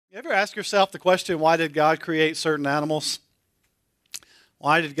You ever ask yourself the question, why did God create certain animals?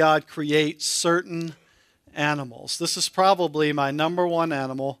 Why did God create certain animals? This is probably my number one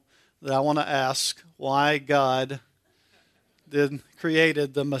animal that I want to ask, why God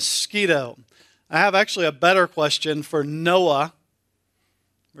created the mosquito. I have actually a better question for Noah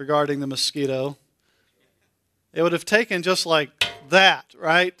regarding the mosquito. It would have taken just like that,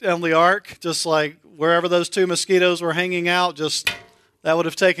 right, on the ark, just like wherever those two mosquitoes were hanging out, that would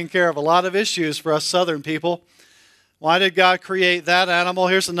have taken care of a lot of issues for us southern people. Why did God create that animal?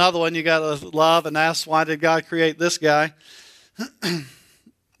 Here's another one you got to love and ask, why did God create this guy?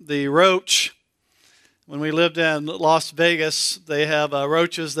 The roach. When we lived in Las Vegas, they have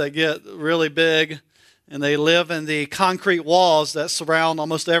roaches that get really big, and they live in the concrete walls that surround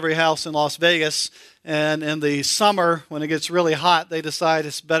almost every house in Las Vegas. And in the summer, when it gets really hot, they decide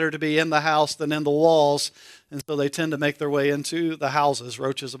it's better to be in the house than in the walls. And so they tend to make their way into the houses.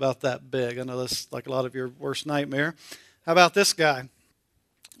 Roaches about that big. I know that's like a lot of your worst nightmare. How about this guy?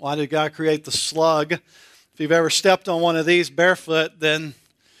 Why did God create the slug? If you've ever stepped on one of these barefoot, then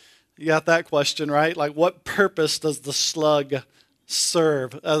you got that question, right? Like, what purpose does the slug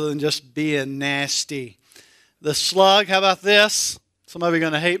serve other than just being nasty? The slug, how about this? Some of you are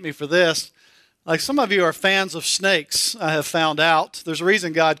going to hate me for this. Like, some of you are fans of snakes, I have found out. There's a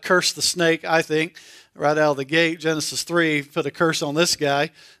reason God cursed the snake, I think, right out of the gate. Genesis 3 put a curse on this guy.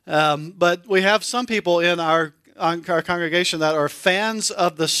 But we have some people in our congregation that are fans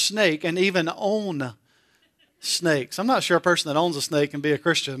of the snake and even own snakes. I'm not sure a person that owns a snake can be a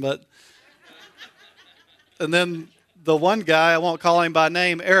Christian, but... And then the one guy, I won't call him by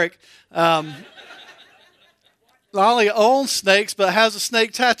name, Eric, not only owns snakes, but has a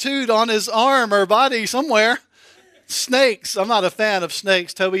snake tattooed on his arm or body somewhere. Snakes. I'm not a fan of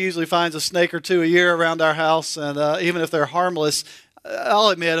snakes. Toby usually finds a snake or two a year around our house, and even if they're harmless, I'll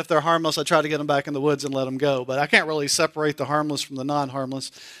admit if they're harmless, I try to get them back in the woods and let them go. But I can't really separate the harmless from the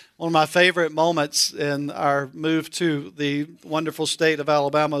non-harmless. One of my favorite moments in our move to the wonderful state of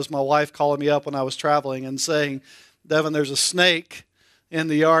Alabama is my wife calling me up when I was traveling and saying, Devin, there's a snake in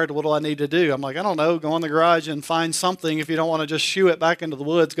the yard. What do I need to do? I'm like, I don't know. Go in the garage and find something. If you don't want to just shoo it back into the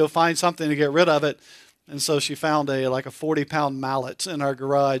woods, go find something to get rid of it. And so she found a 40-pound mallet in our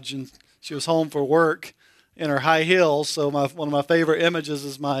garage, and she was home for work in her high heels. So one of my favorite images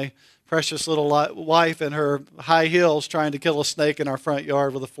is my precious little wife in her high heels trying to kill a snake in our front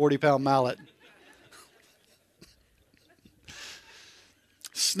yard with a 40-pound mallet.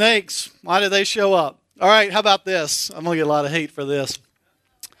 Snakes, why do they show up? All right, how about this? I'm going to get a lot of hate for this.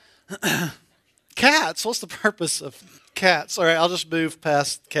 Cats, what's the purpose of cats? All right, I'll just move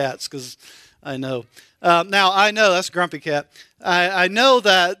past cats because I know. Now, I know, that's Grumpy Cat. I know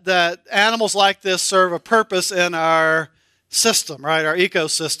that animals like this serve a purpose in our system, right, our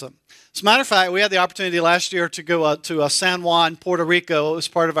ecosystem. As a matter of fact, we had the opportunity last year to go to San Juan, Puerto Rico. It was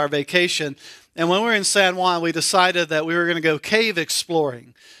part of our vacation. And when we were in San Juan, we decided that we were going to go cave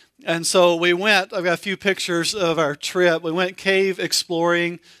exploring. And so we went, I've got a few pictures of our trip. We went cave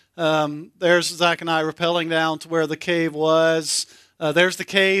exploring. There's Zach and I rappelling down to where the cave was. There's the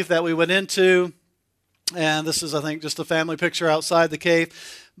cave that we went into. And this is, I think, just a family picture outside the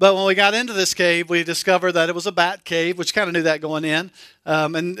cave. But when we got into this cave, we discovered that it was a bat cave, which kind of knew that going in.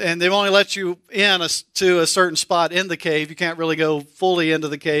 And they only let you in to a certain spot in the cave. You can't really go fully into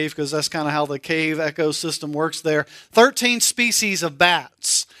the cave because that's kind of how the cave ecosystem works there. 13 species of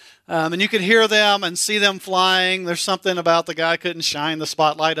bats. And you could hear them and see them flying. There's something about the guy couldn't shine the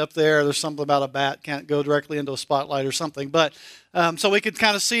spotlight up there. There's something about a bat can't go directly into a spotlight or something. But so we could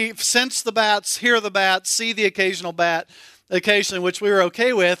kind of sense the bats, hear the bats, see the occasional bat occasionally, which we were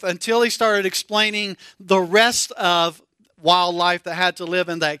okay with until he started explaining the rest of wildlife that had to live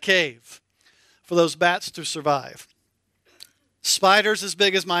in that cave for those bats to survive. Spiders as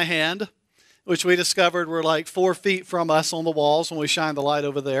big as my hand, which we discovered were like 4 feet from us on the walls when we shined the light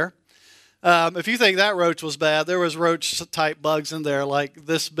over there. If you think that roach was bad, there was roach-type bugs in there like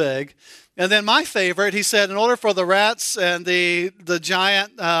this big. And then my favorite, he said, in order for the rats and the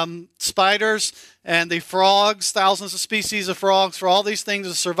giant spiders and the frogs, thousands of species of frogs, for all these things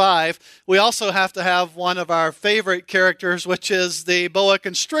to survive, we also have to have one of our favorite characters, which is the boa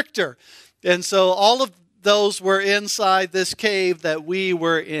constrictor. And so all of those were inside this cave that we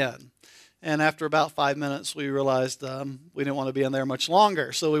were in. And after about 5 minutes, we realized we didn't want to be in there much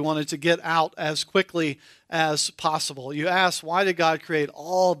longer. So we wanted to get out as quickly as possible. You ask, why did God create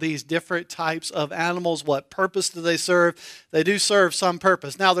all these different types of animals? What purpose do they serve? They do serve some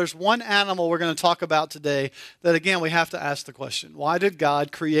purpose. Now, there's one animal we're going to talk about today that, again, we have to ask the question, why did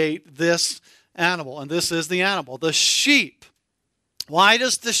God create this animal? And this is the animal, the sheep. Why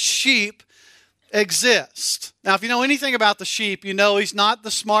does the sheep exist? Now, if you know anything about the sheep, you know he's not the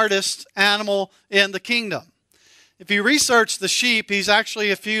smartest animal in the kingdom. If you research the sheep, he's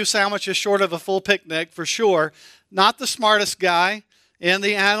actually a few sandwiches short of a full picnic for sure. Not the smartest guy in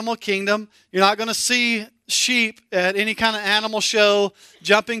the animal kingdom. You're not going to see sheep at any kind of animal show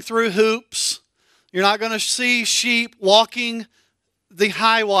jumping through hoops. You're not going to see sheep walking the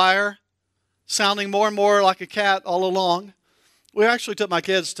high wire, sounding more and more like a cat all along. We actually took my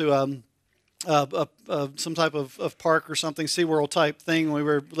kids to some type of park or something, SeaWorld type thing. We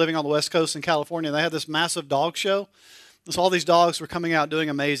were living on the West Coast in California. They had this massive dog show. So all these dogs were coming out doing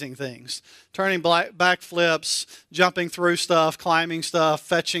amazing things, turning back flips, jumping through stuff, climbing stuff,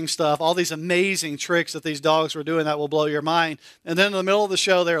 fetching stuff, all these amazing tricks that these dogs were doing that will blow your mind. And then in the middle of the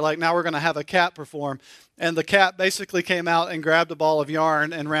show, they were like, now we're going to have a cat perform. And the cat basically came out and grabbed a ball of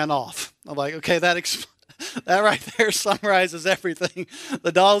yarn and ran off. I'm like, okay, that right there summarizes everything.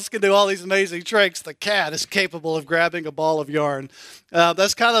 The dogs can do all these amazing tricks. The cat is capable of grabbing a ball of yarn.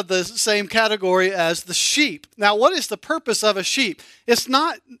 That's kind of the same category as the sheep. Now, what is the purpose of a sheep? It's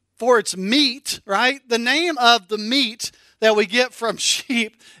not for its meat, right? The name of the meat that we get from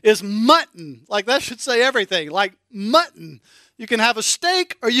sheep is mutton. Like, that should say everything. Like mutton. You can have a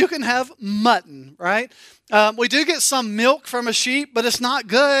steak or you can have mutton, right? We do get some milk from a sheep, but it's not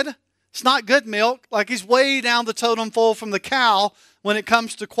good. It's not good milk. Like, he's way down the totem pole from the cow when it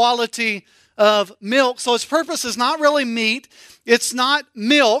comes to quality of milk. So its purpose is not really meat. It's not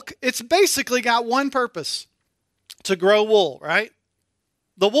milk. It's basically got one purpose: to grow wool, right?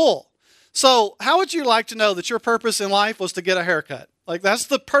 The wool. So how would you like to know that your purpose in life was to get a haircut? Like, that's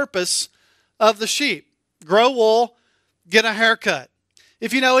the purpose of the sheep. Grow wool, get a haircut.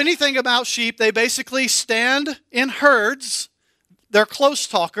 If you know anything about sheep, they basically stand in herds. They're close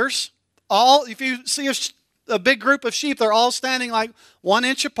talkers. If you see a big group of sheep, they're all standing like 1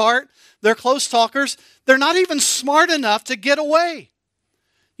 inch apart. They're close talkers. They're not even smart enough to get away.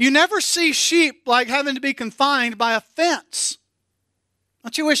 You never see sheep like having to be confined by a fence.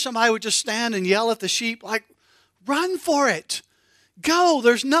 Don't you wish somebody would just stand and yell at the sheep like, run for it. Go.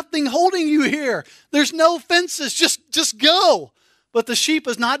 There's nothing holding you here. There's no fences. Just go. But the sheep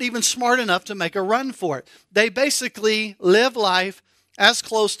is not even smart enough to make a run for it. They basically live life as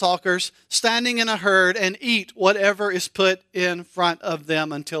close talkers, standing in a herd, and eat whatever is put in front of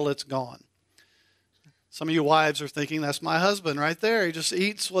them until it's gone. Some of you wives are thinking, that's my husband right there. He just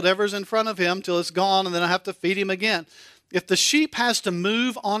eats whatever's in front of him till it's gone, and then I have to feed him again. If the sheep has to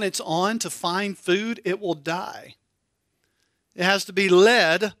move on its own to find food, it will die. It has to be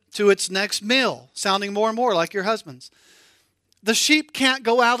led to its next meal, sounding more and more like your husband's. The sheep can't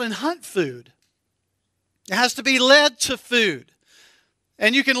go out and hunt food. It has to be led to food.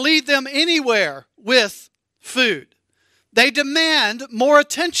 And you can lead them anywhere with food. They demand more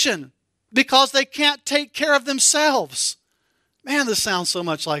attention because they can't take care of themselves. Man, this sounds so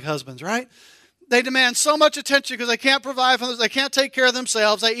much like husbands, right? They demand so much attention because they can't provide for them. They can't take care of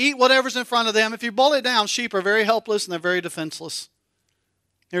themselves. They eat whatever's in front of them. If you boil it down, sheep are very helpless and they're very defenseless.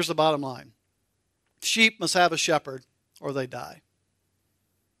 Here's the bottom line. Sheep must have a shepherd or they die.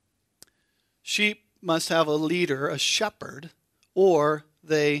 Sheep must have a leader, a shepherd, or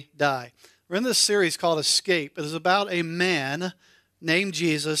they die. We're in this series called Escape. It is about a man named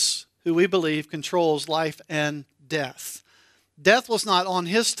Jesus who we believe controls life and death. Death was not on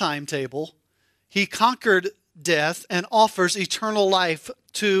his timetable. He conquered death and offers eternal life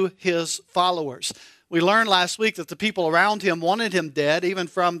to his followers. We learned last week that the people around him wanted him dead, even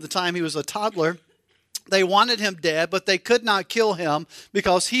from the time he was a toddler. They wanted him dead, but they could not kill him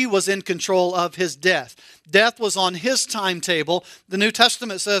because he was in control of his death. Death was on his timetable. The New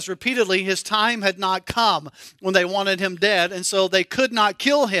Testament says repeatedly his time had not come when they wanted him dead, and so they could not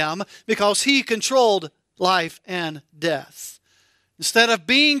kill him because he controlled life and death. Instead of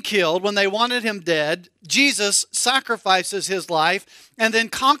being killed when they wanted him dead, Jesus sacrifices his life and then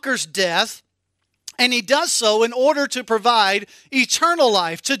conquers death. And he does so in order to provide eternal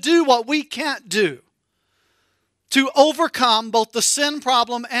life, to do what we can't do. To overcome both the sin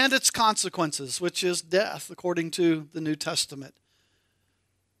problem and its consequences, which is death, according to the New Testament.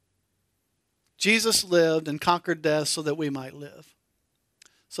 Jesus lived and conquered death so that we might live.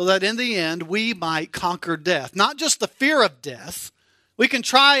 So that in the end, we might conquer death. Not just the fear of death. We can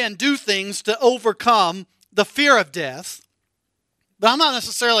try and do things to overcome the fear of death. But I'm not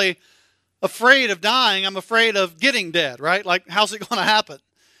necessarily afraid of dying. I'm afraid of getting dead, right? Like, how's it going to happen?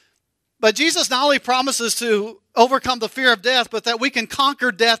 But Jesus not only promises to overcome the fear of death, but that we can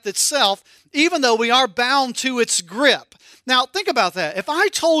conquer death itself, even though we are bound to its grip. Now, think about that. If I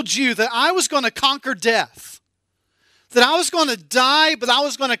told you that I was going to conquer death, that I was going to die, but I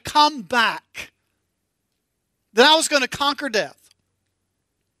was going to come back. That I was going to conquer death.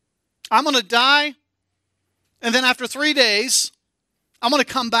 I'm going to die, and then after 3 days, I'm going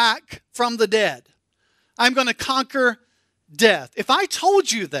to come back from the dead. I'm going to conquer death. If I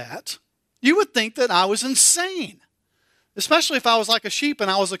told you that, you would think that I was insane. Especially if I was like a sheep and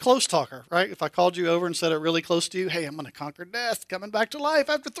I was a close talker, right? If I called you over and said it really close to you, hey, I'm going to conquer death, coming back to life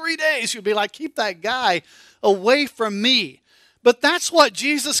after 3 days. You'd be like, keep that guy away from me. But that's what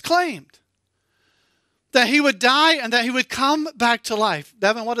Jesus claimed. That he would die and that he would come back to life.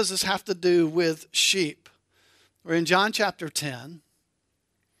 Devin, what does this have to do with sheep? We're in John chapter 10.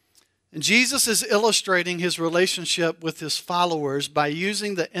 And Jesus is illustrating his relationship with his followers by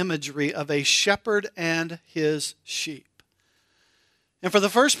using the imagery of a shepherd and his sheep. And for the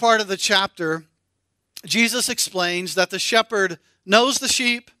first part of the chapter, Jesus explains that the shepherd knows the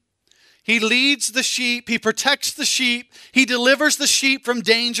sheep, he leads the sheep, he protects the sheep, he delivers the sheep from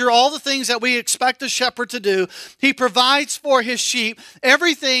danger, all the things that we expect a shepherd to do. He provides for his sheep.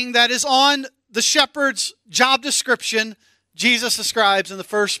 Everything that is on the shepherd's job description, Jesus describes in the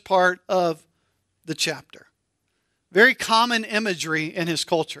first part of the chapter. Very common imagery in his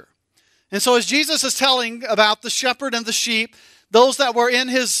culture. And so as Jesus is telling about the shepherd and the sheep, those that were in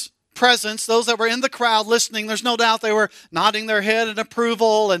his presence, those that were in the crowd listening, there's no doubt they were nodding their head in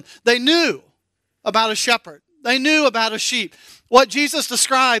approval, and they knew about a shepherd. They knew about a sheep. What Jesus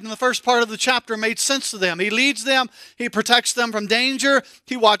described in the first part of the chapter made sense to them. He leads them, he protects them from danger,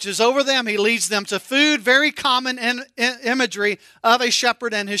 he watches over them, he leads them to food. Very common imagery of a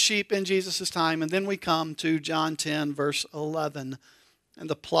shepherd and his sheep in Jesus' time. And then we come to John 10, verse 11, and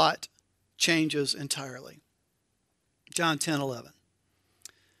the plot changes entirely. John 10:11.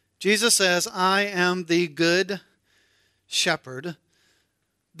 Jesus says, I am the good shepherd.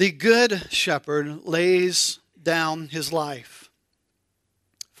 The good shepherd lays down his life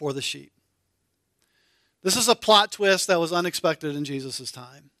for the sheep. This is a plot twist that was unexpected in Jesus'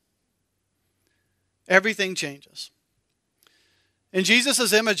 time. Everything changes. In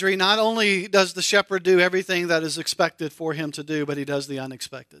Jesus' imagery, not only does the shepherd do everything that is expected for him to do, but he does the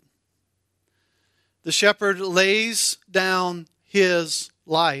unexpected. The shepherd lays down his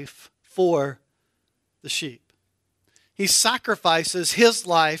life for the sheep. He sacrifices his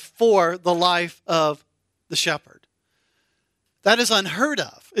life for the life of the shepherd. That is unheard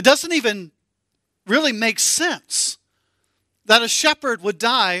of. It doesn't even really make sense that a shepherd would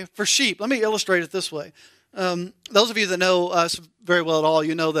die for sheep. Let me illustrate it this way. Those of you that know us very well at all,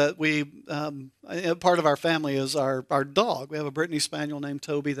 you know that we, part of our family is our dog. We have a Brittany Spaniel named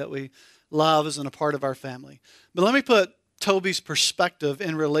Toby that we love as a part of our family. But let me put Toby's perspective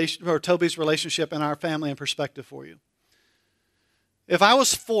in relation, or Toby's relationship in our family in perspective for you. If I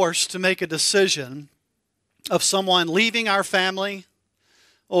was forced to make a decision of someone leaving our family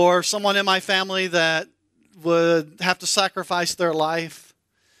or someone in my family that would have to sacrifice their life,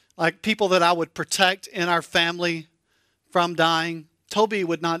 like people that I would protect in our family from dying, Toby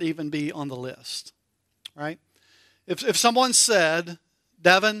would not even be on the list, right? If someone said,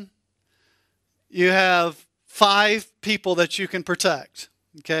 Devin, you have 5 people that you can protect,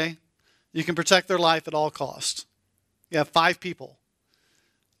 okay? You can protect their life at all costs. You have 5 people.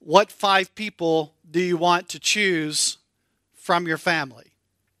 What 5 people do you want to choose from your family?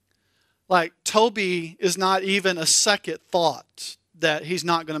 Like, Toby is not even a second thought that he's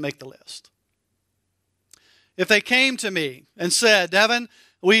not going to make the list. If they came to me and said, Devin,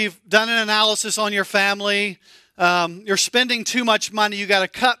 we've done an analysis on your family. You're spending too much money. You got to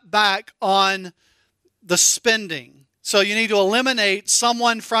cut back on the spending. So you need to eliminate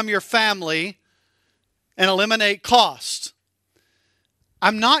someone from your family and eliminate cost.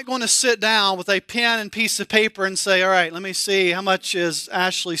 I'm not going to sit down with a pen and piece of paper and say, all right, let me see, how much is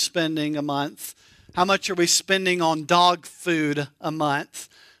Ashley spending a month? How much are we spending on dog food a month?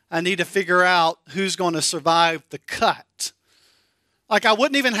 I need to figure out who's going to survive the cut. Like, I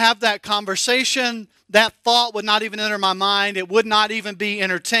wouldn't even have that conversation. That thought would not even enter my mind. It would not even be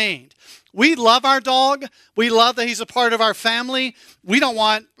entertained. We love our dog. We love that he's a part of our family. We don't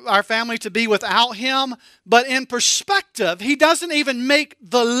want our family to be without him. But in perspective, he doesn't even make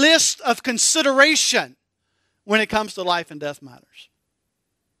the list of consideration when it comes to life and death matters.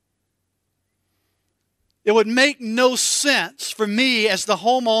 It would make no sense for me as the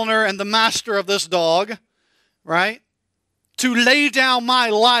homeowner and the master of this dog, right, to lay down my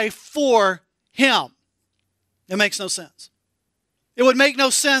life for him. It makes no sense. It would make no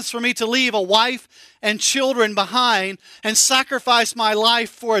sense for me to leave a wife and children behind and sacrifice my life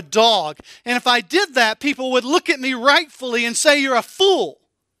for a dog. And if I did that, people would look at me rightfully and say, you're a fool.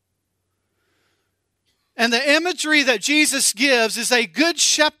 And the imagery that Jesus gives is a good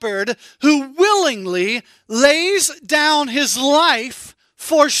shepherd who willingly lays down his life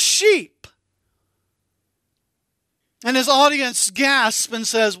for sheep. And his audience gasps and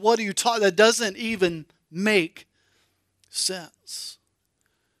says, what are you talking? That doesn't even make sense.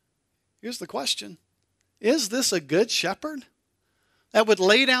 Here's the question. Is this a good shepherd that would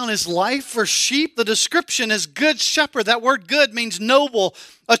lay down his life for sheep? The description is good shepherd. That word good means noble,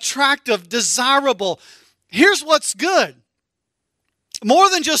 attractive, desirable. Here's what's good. More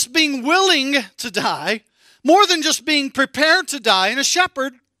than just being willing to die, more than just being prepared to die, and a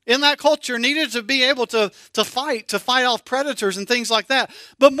shepherd in that culture needed to be able to fight off predators and things like that.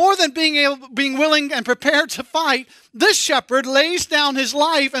 But more than being willing and prepared to fight, this shepherd lays down his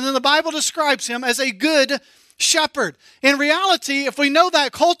life, and then the Bible describes him as a good shepherd. In reality, if we know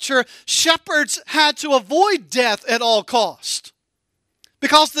that culture, shepherds had to avoid death at all cost.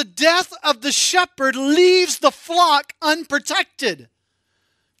 Because the death of the shepherd leaves the flock unprotected.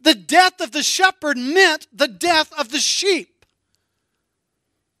 The death of the shepherd meant the death of the sheep.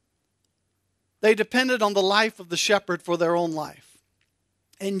 They depended on the life of the shepherd for their own life.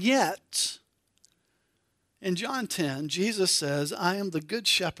 And yet, in John 10, Jesus says, I am the good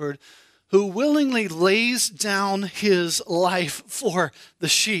shepherd who willingly lays down his life for the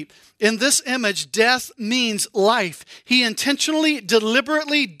sheep. In this image, death means life. He intentionally,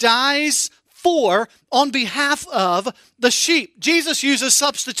 deliberately dies for, on behalf of, the sheep. Jesus uses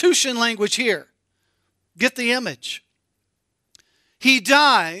substitution language here. Get the image. He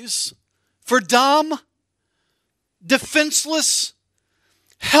dies for dumb, defenseless,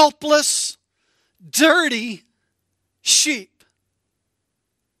 helpless, dirty sheep.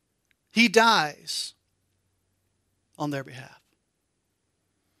 He dies on their behalf.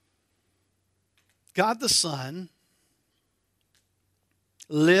 God the Son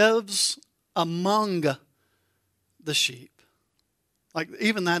lives among the sheep. Like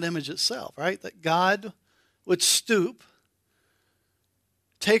even that image itself, right? That God would stoop,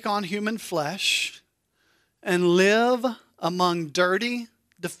 take on human flesh, and live among dirty,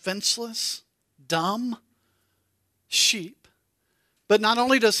 defenseless, dumb sheep. But not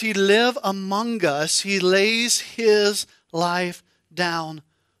only does he live among us, he lays his life down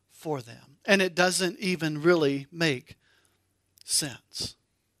for them. And it doesn't even really make sense.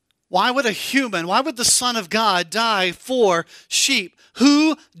 Why would the Son of God die for sheep?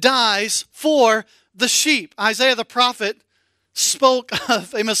 Who dies for the sheep? Isaiah the prophet spoke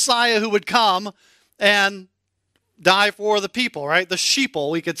of a Messiah who would come and die for the people, right? The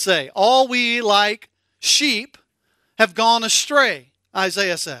sheeple, we could say. All we like sheep have gone astray,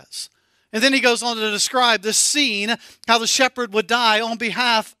 Isaiah says. And then he goes on to describe this scene, how the shepherd would die on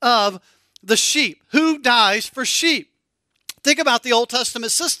behalf of the sheep. Who dies for sheep? Think about the Old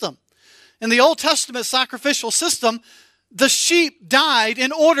Testament system. In the Old Testament sacrificial system, the sheep died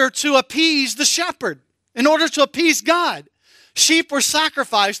in order to appease the shepherd, in order to appease God. Sheep were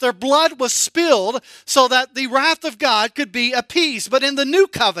sacrificed, their blood was spilled so that the wrath of God could be appeased. But in the new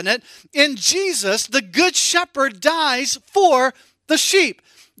covenant, in Jesus, the good shepherd dies for the sheep.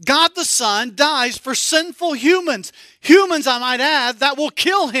 God the Son dies for sinful humans. Humans, I might add, that will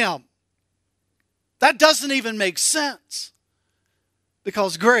kill him. That doesn't even make sense.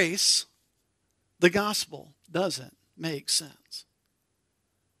 Because grace, the gospel, doesn't make sense.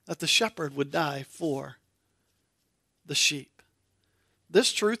 That the shepherd would die for the sheep.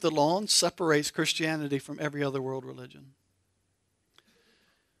 This truth alone separates Christianity from every other world religion.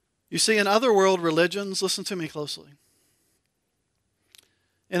 You see, in other world religions, listen to me closely.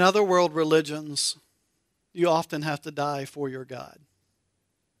 In other world religions, you often have to die for your God.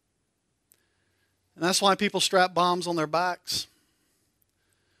 And that's why people strap bombs on their backs.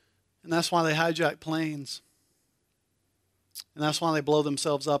 And that's why they hijack planes. And that's why they blow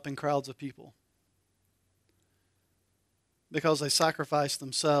themselves up in crowds of people. Because they sacrifice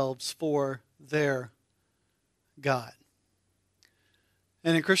themselves for their God.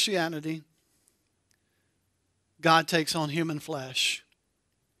 And in Christianity, God takes on human flesh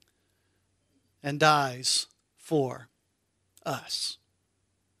and dies for us.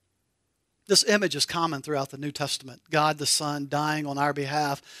 This image is common throughout the New Testament. God the Son dying on our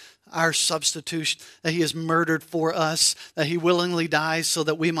behalf, our substitution, that he is murdered for us, that he willingly dies so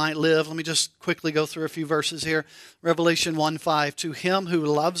that we might live. Let me just quickly go through a few verses here. Revelation 1:5, to him who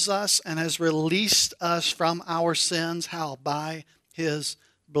loves us and has released us from our sins, how? By his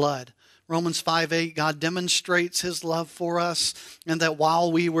blood. Romans 5:8, God demonstrates his love for us, and that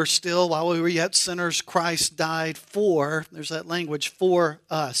while we were yet sinners, Christ died for, there's that language, for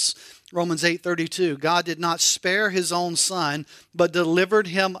us. Romans 8:32, God did not spare his own Son, but delivered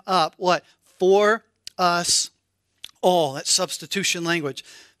him up, what? For us all. That's substitution language.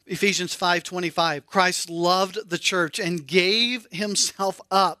 Ephesians 5:25. Christ loved the church and gave himself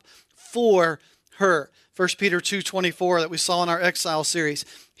up for her. 1 Peter 2:24 that we saw in our exile series.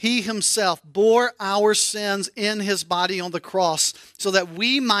 He himself bore our sins in his body on the cross so that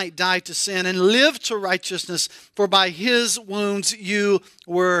we might die to sin and live to righteousness, for by his wounds you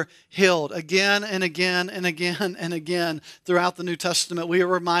were healed. Again and again and again and again throughout the New Testament, we are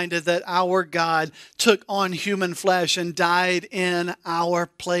reminded that our God took on human flesh and died in our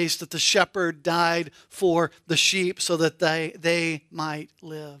place, that the shepherd died for the sheep so that they might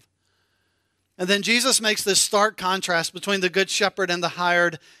live. And then Jesus makes this stark contrast between the good shepherd and the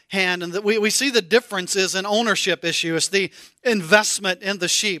hired hand. And we see the difference is an ownership issue. It's the investment in the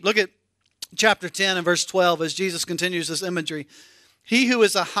sheep. Look at chapter 10 and verse 12 as Jesus continues this imagery. He who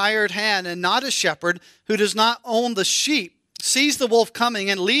is a hired hand and not a shepherd, who does not own the sheep, sees the wolf coming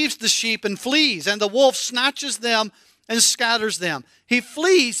and leaves the sheep and flees. And the wolf snatches them and scatters them. He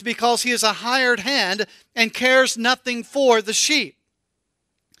flees because he is a hired hand and cares nothing for the sheep.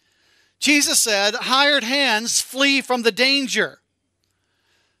 Jesus said, hired hands flee from the danger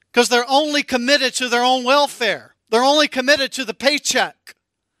because they're only committed to their own welfare. They're only committed to the paycheck.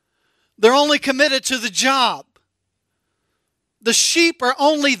 They're only committed to the job. The sheep are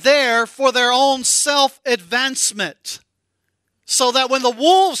only there for their own self-advancement, so that when the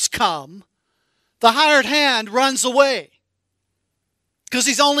wolves come, the hired hand runs away because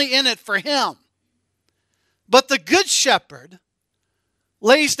he's only in it for him. But the good shepherd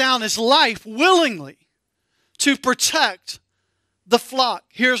lays down his life willingly to protect the flock.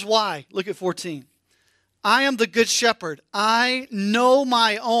 Here's why. Look at 14. I am the good shepherd. I know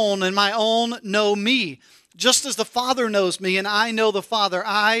my own, and my own know me. Just as the Father knows me, and I know the Father,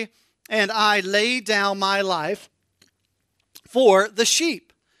 I lay down my life for the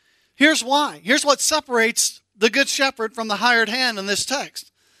sheep. Here's why. Here's what separates the good shepherd from the hired hand in this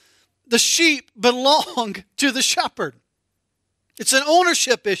text. The sheep belong to the shepherd. It's an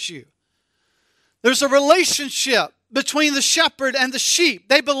ownership issue. There's a relationship between the shepherd and the sheep.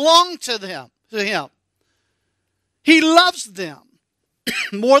 They belong to him. He loves them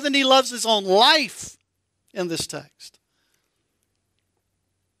more than he loves his own life in this text.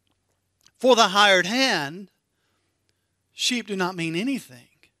 For the hired hand, sheep do not mean anything.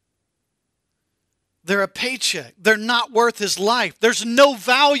 They're a paycheck. They're not worth his life. There's no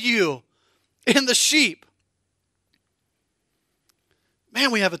value in the sheep.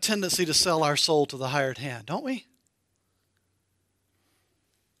 Man, we have a tendency to sell our soul to the hired hand, don't we?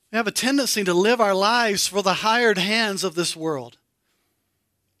 We have a tendency to live our lives for the hired hands of this world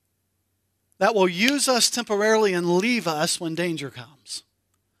that will use us temporarily and leave us when danger comes.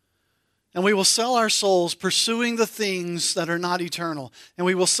 And we will sell our souls pursuing the things that are not eternal. And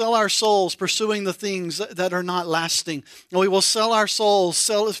we will sell our souls pursuing the things that are not lasting. And we will sell our souls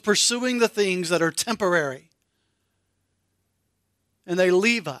pursuing the things that are temporary. And they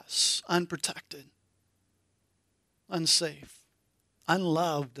leave us unprotected, unsafe,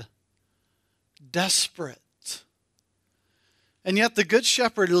 unloved, desperate. And yet the good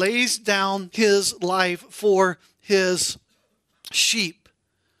shepherd lays down his life for his sheep.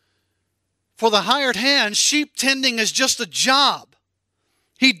 For the hired hand, sheep tending is just a job.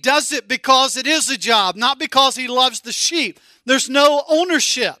 He does it because it is a job, not because he loves the sheep. There's no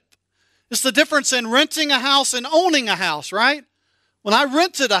ownership. It's the difference in renting a house and owning a house, right? When I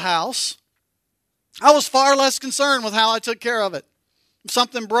rented a house, I was far less concerned with how I took care of it. If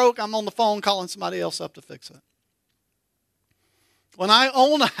something broke, I'm on the phone calling somebody else up to fix it. When I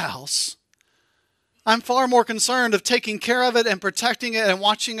own a house, I'm far more concerned of taking care of it and protecting it and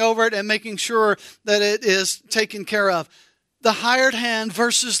watching over it and making sure that it is taken care of. The hired hand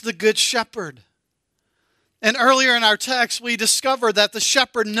versus the good shepherd. And earlier in our text, we discovered that the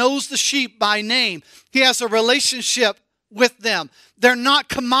shepherd knows the sheep by name. He has a relationship with them. They're not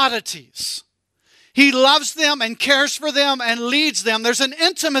commodities. He loves them and cares for them and leads them. There's an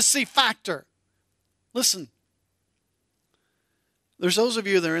intimacy factor. Listen. There's those of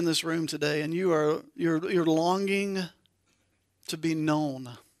you that are in this room today and you're longing to be known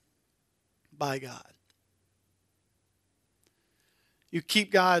by God. You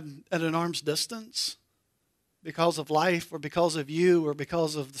keep God at an arm's distance because of life or because of you or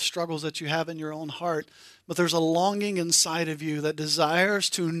because of the struggles that you have in your own heart. But there's a longing inside of you that desires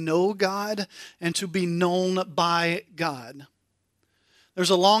to know God and to be known by God.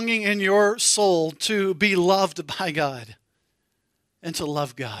 There's a longing in your soul to be loved by God and to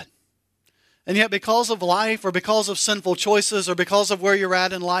love God. And yet because of life or because of sinful choices or because of where you're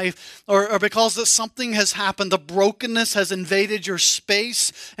at in life or because that something has happened, the brokenness has invaded your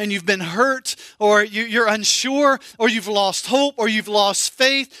space and you've been hurt or you're unsure or you've lost hope or you've lost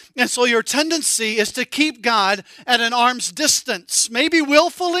faith. And so your tendency is to keep God at an arm's distance, maybe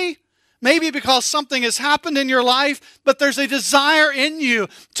willfully, maybe because something has happened in your life, but there's a desire in you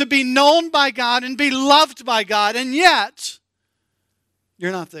to be known by God and be loved by God, and yet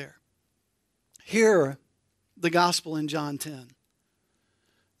you're not there. Hear the gospel in John 10.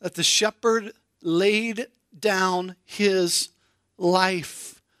 That the shepherd laid down his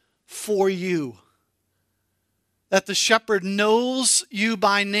life for you. That the shepherd knows you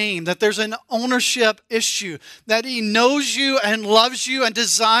by name. That there's an ownership issue. That he knows you and loves you and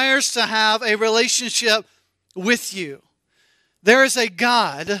desires to have a relationship with you. There is a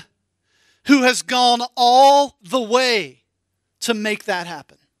God who has gone all the way to make that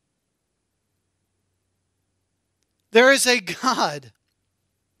happen. There is a God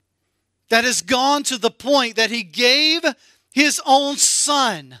that has gone to the point that he gave his own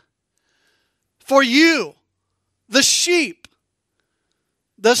son for you, the sheep,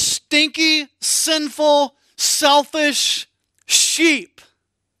 the stinky, sinful, selfish sheep.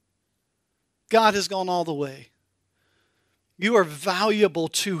 God has gone all the way. You are valuable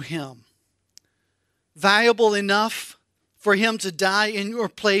to him. Valuable enough for him to die in your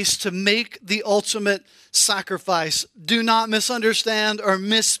place to make the ultimate sacrifice. Do not misunderstand or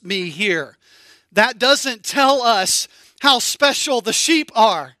miss me here. That doesn't tell us how special the sheep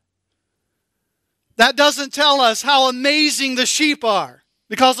are. That doesn't tell us how amazing the sheep are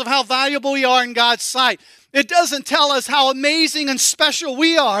because of how valuable we are in God's sight. It doesn't tell us how amazing and special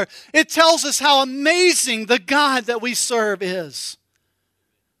we are. It tells us how amazing the God that we serve is.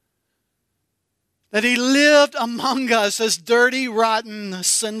 That he lived among us as dirty, rotten,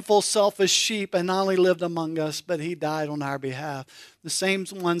 sinful, selfish sheep, and not only lived among us, but he died on our behalf. The same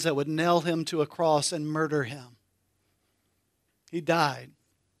ones that would nail him to a cross and murder him. He died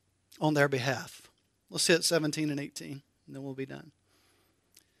on their behalf. Let's hit 17 and 18, and then we'll be done.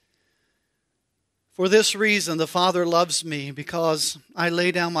 For this reason the Father loves me, because I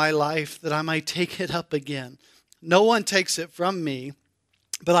lay down my life that I might take it up again. No one takes it from me,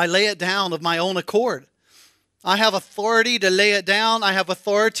 but I lay it down of my own accord. I have authority to lay it down. I have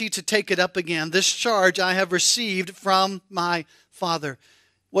authority to take it up again. This charge I have received from my Father.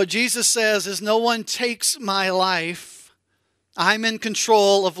 What Jesus says is no one takes my life. I'm in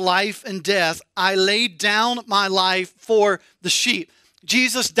control of life and death. I laid down my life for the sheep.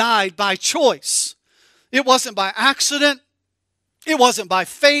 Jesus died by choice. It wasn't by accident. It wasn't by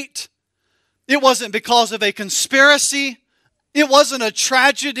fate. It wasn't because of a conspiracy. It wasn't a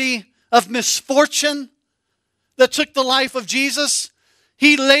tragedy of misfortune that took the life of Jesus.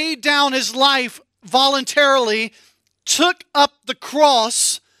 He laid down his life voluntarily, took up the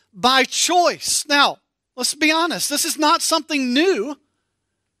cross by choice. Now, let's be honest. This is not something new.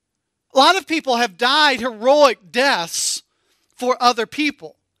 A lot of people have died heroic deaths for other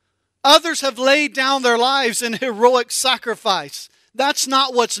people. Others have laid down their lives in heroic sacrifice. That's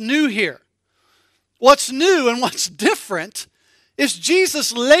not what's new here. What's new and what's different is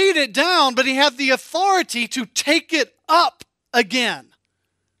Jesus laid it down, but he had the authority to take it up again.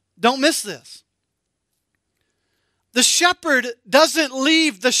 Don't miss this. The shepherd doesn't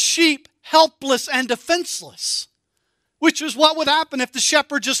leave the sheep helpless and defenseless, which is what would happen if the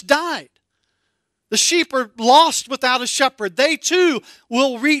shepherd just died. The sheep are lost without a shepherd. They too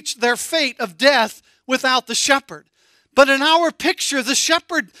will reach their fate of death without the shepherd. But in our picture, the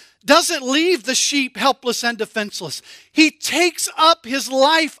shepherd doesn't leave the sheep helpless and defenseless. He takes up his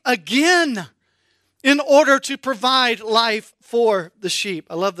life again in order to provide life for the sheep.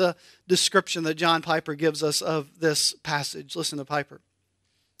 I love the description that John Piper gives us of this passage. Listen to Piper.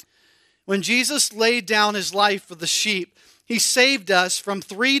 When Jesus laid down his life for the sheep, he saved us from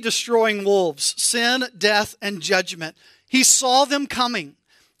 3 destroying wolves, sin, death, and judgment. He saw them coming.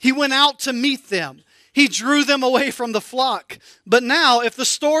 He went out to meet them. He drew them away from the flock. But now, if the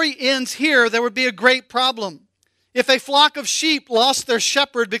story ends here, there would be a great problem. If a flock of sheep lost their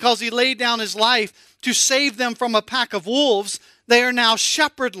shepherd because he laid down his life to save them from a pack of wolves, they are now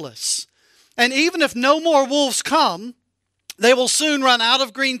shepherdless. And even if no more wolves come, they will soon run out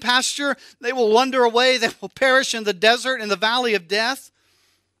of green pasture. They will wander away. They will perish in the desert, in the valley of death.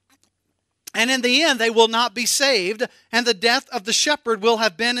 And in the end, they will not be saved, and the death of the shepherd will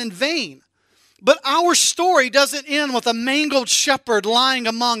have been in vain. But our story doesn't end with a mangled shepherd lying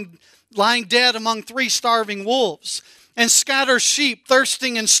dead among 3 starving wolves and scattered sheep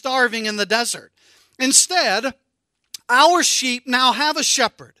thirsting and starving in the desert. Instead, our sheep now have a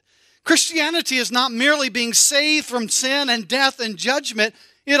shepherd. Christianity is not merely being saved from sin and death and judgment.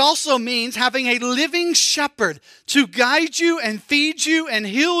 It also means having a living shepherd to guide you and feed you and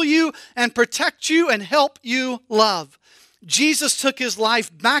heal you and protect you and help you love. Jesus took his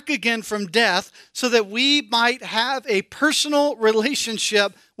life back again from death so that we might have a personal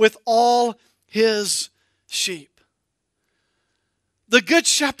relationship with all his sheep. The good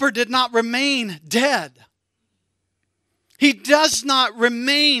shepherd did not remain dead. He does not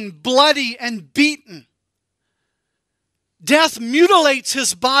remain bloody and beaten. Death mutilates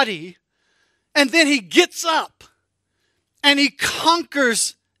his body, and then he gets up and he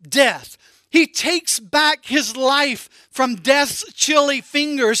conquers death. He takes back his life from death's chilly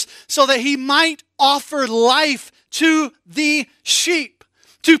fingers so that he might offer life to the sheep,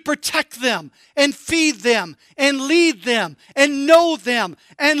 to protect them and feed them and lead them and know them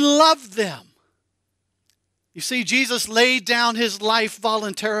and love them. You see, Jesus laid down his life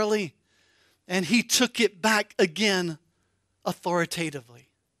voluntarily, and he took it back again authoritatively.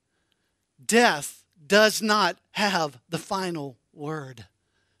 Death does not have the final word.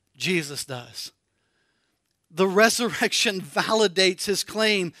 Jesus does. The resurrection validates his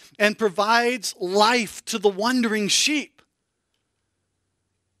claim and provides life to the wandering sheep.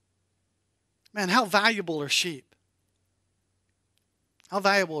 Man, how valuable are sheep? How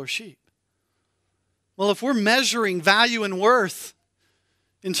valuable are sheep? Well, if we're measuring value and worth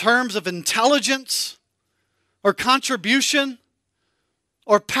in terms of intelligence or contribution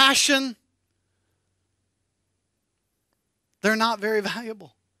or passion, they're not very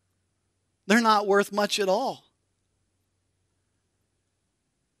valuable. They're not worth much at all.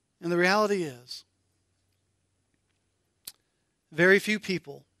 And the reality is, very few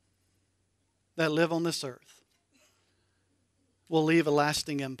people that live on this earth will leave a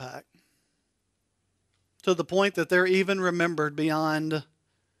lasting impact, to the point that they're even remembered beyond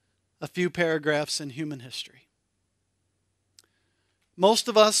a few paragraphs in human history. Most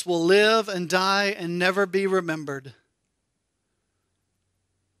of us will live and die and never be remembered.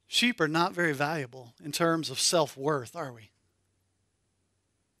 Sheep are not very valuable in terms of self-worth, are we?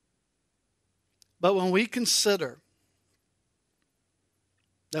 But when we consider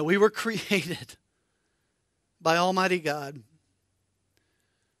that we were created by Almighty God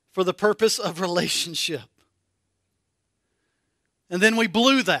for the purpose of relationship, and then we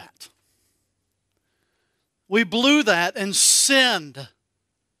blew that. We blew that and sinned.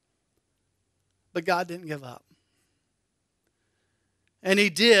 But God didn't give up. And he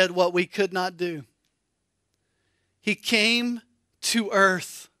did what we could not do. He came to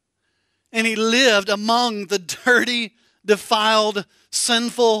earth and he lived among the dirty, defiled,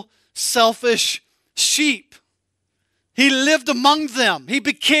 sinful, selfish sheep. He lived among them. He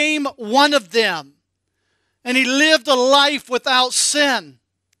became one of them. And he lived a life without sin.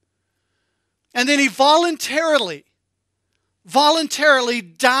 And then he voluntarily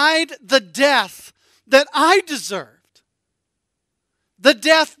died the death that I deserved. The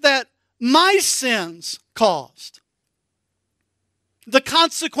death that my sins caused. The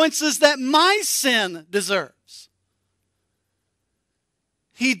consequences that my sin deserves.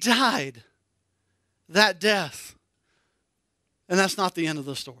 He died that death. And that's not the end of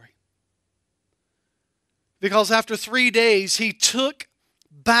the story. Because after 3 days, he took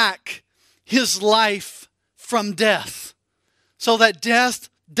back his life from death so that death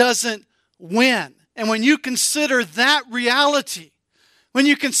doesn't win. And when you consider that reality, when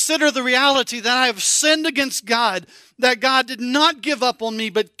you consider the reality that I have sinned against God, that God did not give up on me,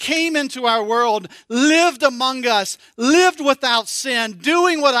 but came into our world, lived among us, lived without sin,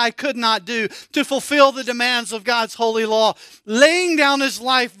 doing what I could not do to fulfill the demands of God's holy law, laying down his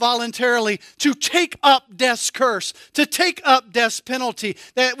life voluntarily to take up death's curse, to take up death's penalty,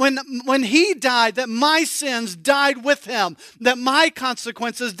 that when he died, that my sins died with him, that my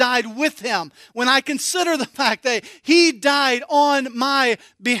consequences died with him. When I consider the fact that he died on my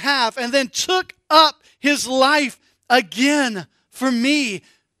behalf and then took up his life again for me,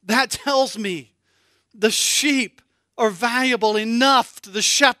 that tells me the sheep are valuable enough to the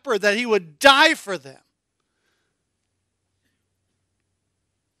shepherd that he would die for them.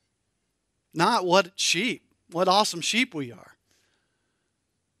 Not what awesome sheep we are.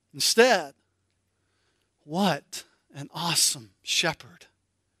 Instead, what an awesome shepherd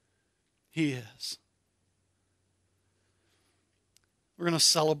he is. We're going to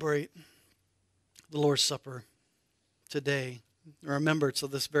celebrate the Lord's Supper today, in remembrance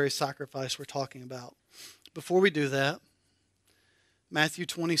of this very sacrifice we're talking about. Before we do that, Matthew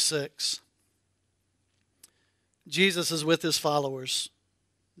 26, Jesus is with his followers,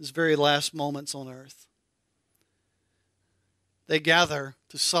 his very last moments on earth. they gather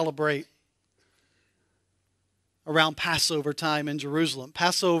to celebrate around Passover time in Jerusalem.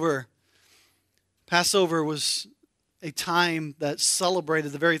 Passover was a time that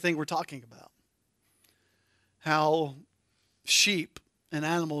celebrated the very thing we're talking about. How sheep and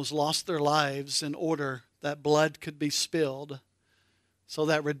animals lost their lives in order that blood could be spilled so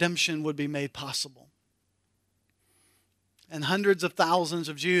that redemption would be made possible. And hundreds of thousands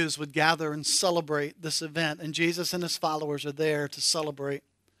of Jews would gather and celebrate this event. And Jesus and his followers are there to celebrate.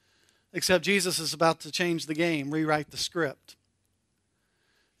 Except Jesus is about to change the game, rewrite the script.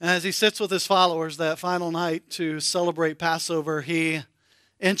 And as he sits with his followers that final night to celebrate Passover, he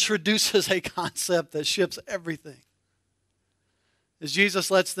introduces a concept that shifts everything. As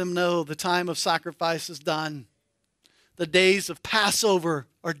Jesus lets them know the time of sacrifice is done. The days of Passover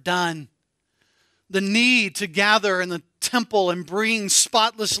are done. The need to gather in the temple and bring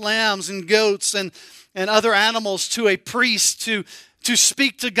spotless lambs and goats and other animals to a priest to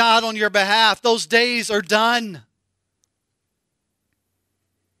speak to God on your behalf, those days are done.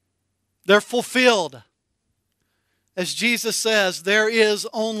 They're fulfilled. As Jesus says, there is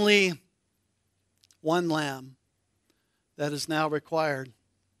only one lamb that is now required.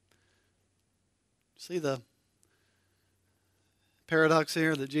 See the paradox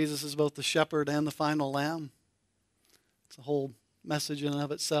here that Jesus is both the shepherd and the final lamb? It's a whole message in and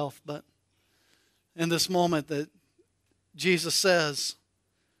of itself. But in this moment that Jesus says,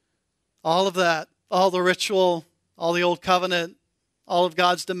 all of that, all the ritual, all the old covenant, all of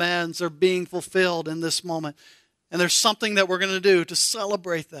God's demands are being fulfilled in this moment. And there's something that we're going to do to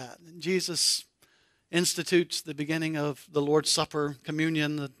celebrate that. And Jesus institutes the beginning of the Lord's Supper,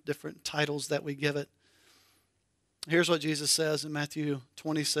 communion, the different titles that we give it. Here's what Jesus says in Matthew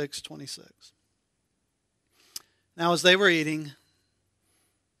 26:26. Now as they were eating,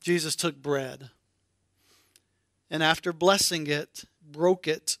 Jesus took bread, and after blessing it, broke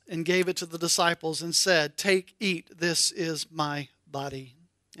it, and gave it to the disciples and said, "Take, eat, this is my body."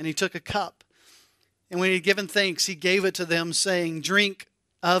 And he took a cup, and when he had given thanks, he gave it to them, saying, "Drink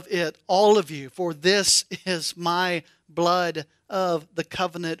of it, all of you, for this is my blood of the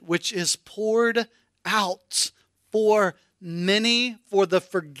covenant, which is poured out for many for the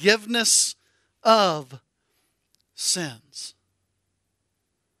forgiveness of sins."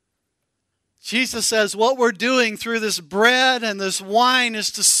 Jesus says what we're doing through this bread and this wine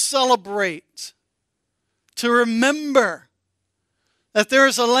is to celebrate, to remember that there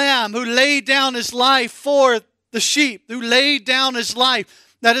is a lamb who laid down his life for the sheep, who laid down his life,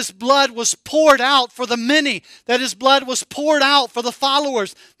 that his blood was poured out for the many, that his blood was poured out for the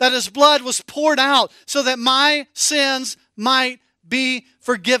followers, that his blood was poured out so that my sins might be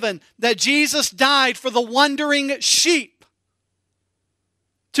forgiven, that Jesus died for the wandering sheep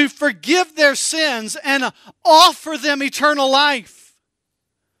to forgive their sins and offer them eternal life.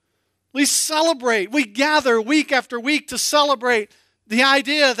 We celebrate, we gather week after week to celebrate the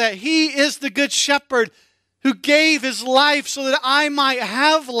idea that he is the good shepherd who gave his life so that I might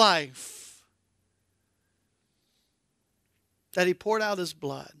have life. That he poured out his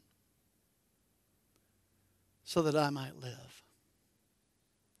blood so that I might live.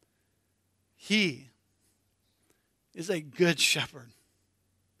 He is a good shepherd,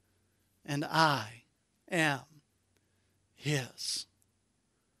 and I am his.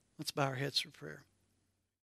 Let's bow our heads for prayer.